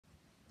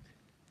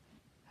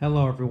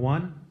Hello,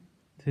 everyone.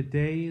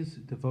 Today's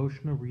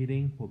devotional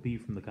reading will be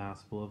from the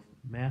Gospel of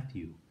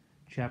Matthew,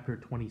 chapter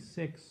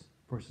 26,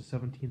 verses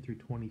 17 through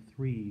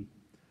 23,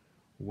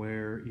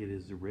 where it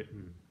is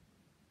written,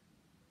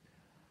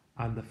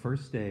 On the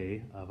first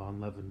day of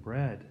Unleavened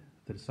Bread,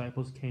 the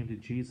disciples came to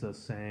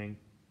Jesus, saying,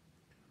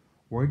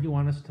 Where do you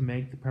want us to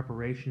make the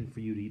preparation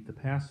for you to eat the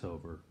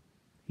Passover?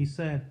 He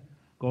said,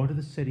 Go into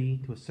the city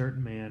to a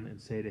certain man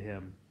and say to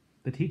him,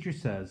 The teacher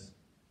says,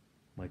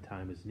 My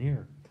time is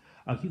near.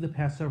 I'll keep the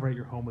Passover at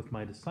your home with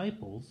my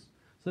disciples.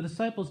 So the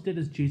disciples did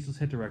as Jesus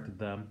had directed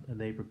them, and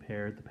they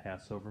prepared the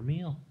Passover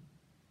meal.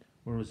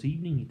 When it was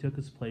evening, he took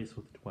his place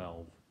with the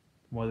 12.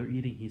 While they were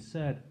eating, he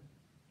said,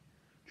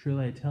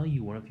 Truly I tell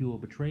you, one of you will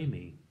betray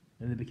me.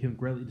 And they became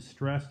greatly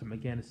distressed and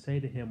began to say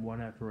to him one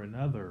after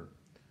another,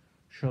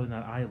 Surely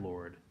not I,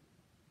 Lord.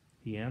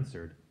 He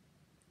answered,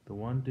 The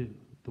one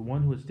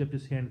who has dipped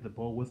his hand in the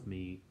bowl with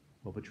me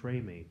will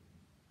betray me.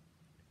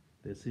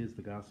 This is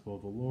the gospel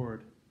of the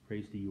Lord.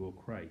 Praise to you, O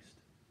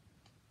Christ.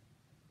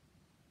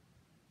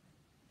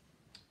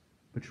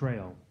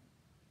 Betrayal.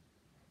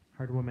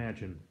 Hard to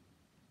imagine.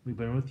 We've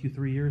been with you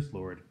 3 years,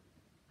 Lord.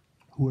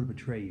 Who would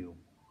betray you?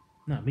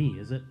 Not me,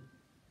 is it?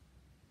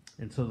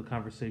 And so the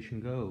conversation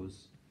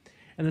goes.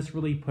 And this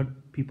really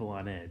put people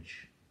on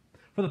edge.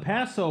 For the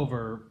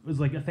Passover, it was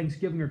like a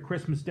Thanksgiving or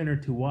Christmas dinner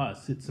to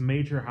us. It's a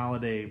major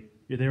holiday.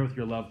 You're there with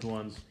your loved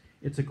ones.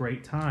 It's a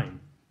great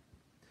time.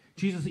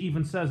 Jesus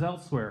even says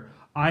elsewhere,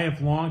 I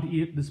have longed to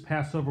eat this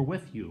Passover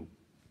with you.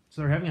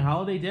 So they're having a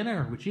holiday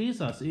dinner with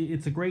Jesus.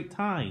 It's a great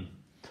time.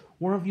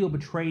 One of you will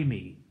betray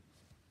me.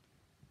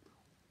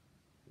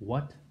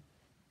 What?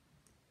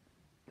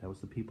 That was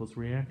the people's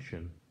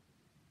reaction.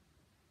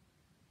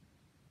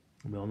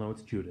 We all know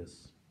it's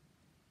Judas.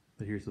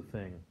 But here's the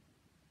thing.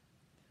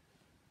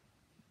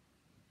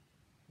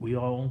 We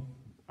all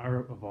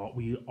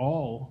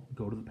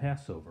go to the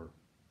Passover.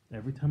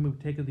 Every time we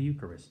take of the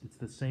Eucharist, it's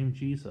the same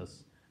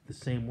Jesus. The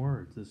same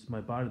words. This is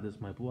my body, this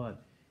is my blood.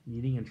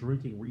 Eating and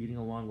drinking, we're eating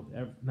along with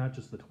not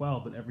just the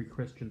 12, but every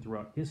Christian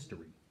throughout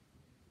history.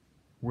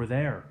 We're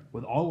there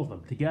with all of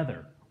them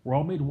together. We're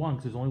all made one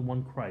because there's only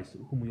one Christ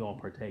whom we all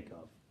partake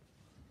of.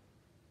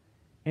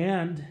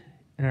 And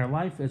in our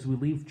life, as we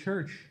leave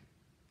church,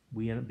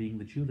 we end up being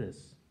the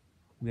Judas.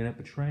 We end up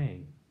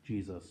betraying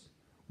Jesus.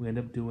 We end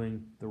up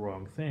doing the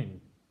wrong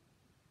thing.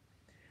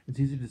 It's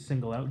easy to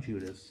single out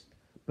Judas.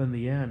 But in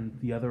the end,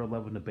 the other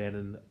 11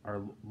 abandoned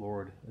our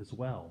Lord as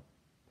well.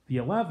 The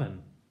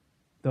 11,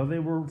 though they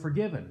were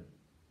forgiven,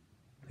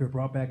 they were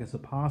brought back as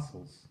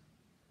apostles.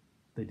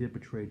 They did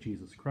betray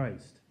Jesus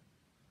Christ,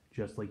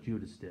 just like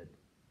Judas did.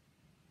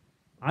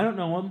 I don't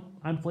know him.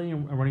 I'm fleeing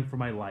and running for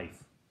my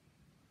life.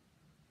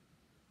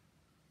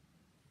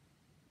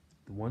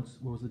 What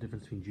was the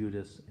difference between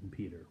Judas and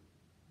Peter?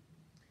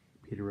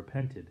 Peter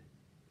repented.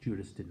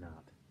 Judas did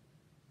not.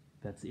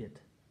 That's it.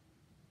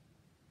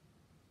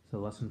 So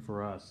the lesson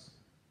for us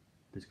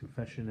is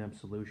confession and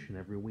absolution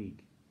every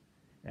week.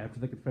 After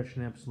the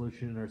confession and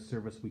absolution in our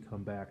service, we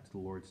come back to the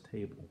Lord's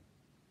table.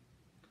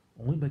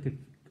 Only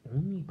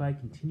by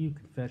continued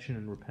confession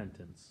and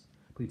repentance,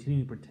 by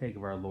continuing to partake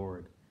of our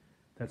Lord.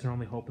 That's our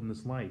only hope in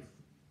this life.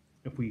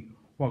 If we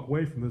walk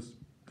away from this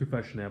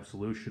confession and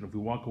absolution, if we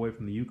walk away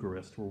from the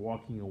Eucharist, we're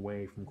walking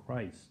away from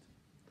Christ.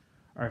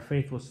 Our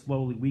faith will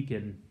slowly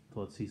weaken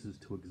until it ceases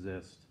to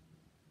exist.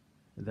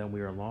 And then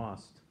we are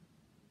lost.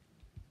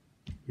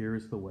 Here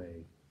is the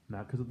way,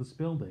 not because of this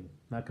building,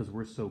 not because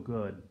we're so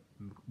good,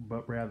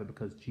 but rather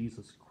because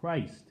Jesus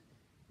Christ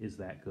is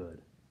that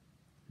good.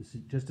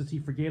 Just as he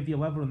forgave the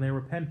 11 when they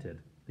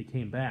repented, they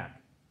came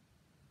back.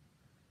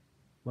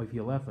 Like the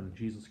 11,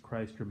 Jesus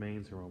Christ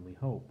remains our only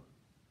hope.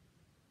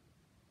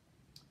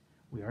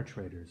 We are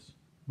traitors.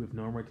 We have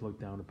no right to look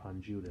down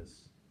upon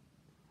Judas.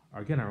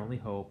 Again, our only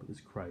hope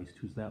is Christ,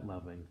 who's that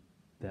loving,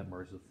 that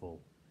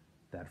merciful,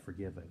 that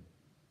forgiving.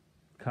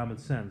 Common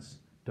sense,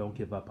 don't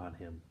give up on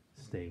him.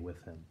 Stay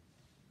with him.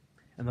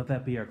 And let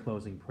that be our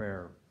closing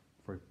prayer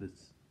for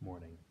this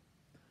morning.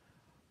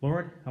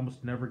 Lord, help us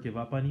to never give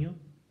up on you,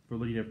 for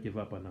Lord, you never give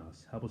up on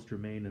us. Help us to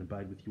remain and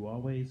abide with you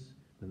always,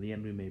 that in the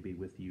end we may be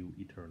with you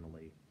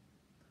eternally.